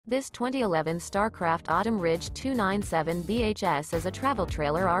This 2011 Starcraft Autumn Ridge 297 BHS is a travel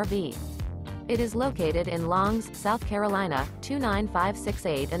trailer RV. It is located in Longs, South Carolina,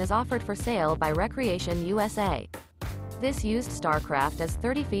 29568 and is offered for sale by Recreation USA. This used Starcraft is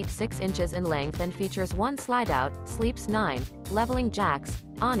 30 feet 6 inches in length and features one slideout, sleeps 9, leveling jacks,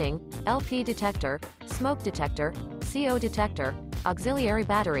 awning, LP detector, smoke detector, CO detector, auxiliary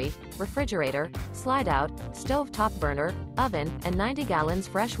battery, refrigerator, slideout, stove top burner, oven, and 90 gallons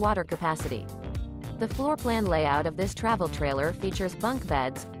fresh water capacity. The floor plan layout of this travel trailer features bunk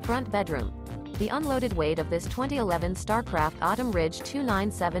beds, front bedroom. The unloaded weight of this 2011 Starcraft Autumn Ridge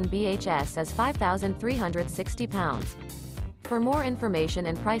 297 BHS is 5,360 pounds. For more information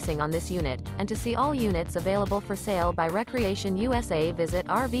and pricing on this unit, and to see all units available for sale by Recreation USA, visit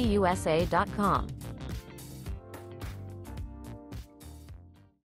RVUSA.com.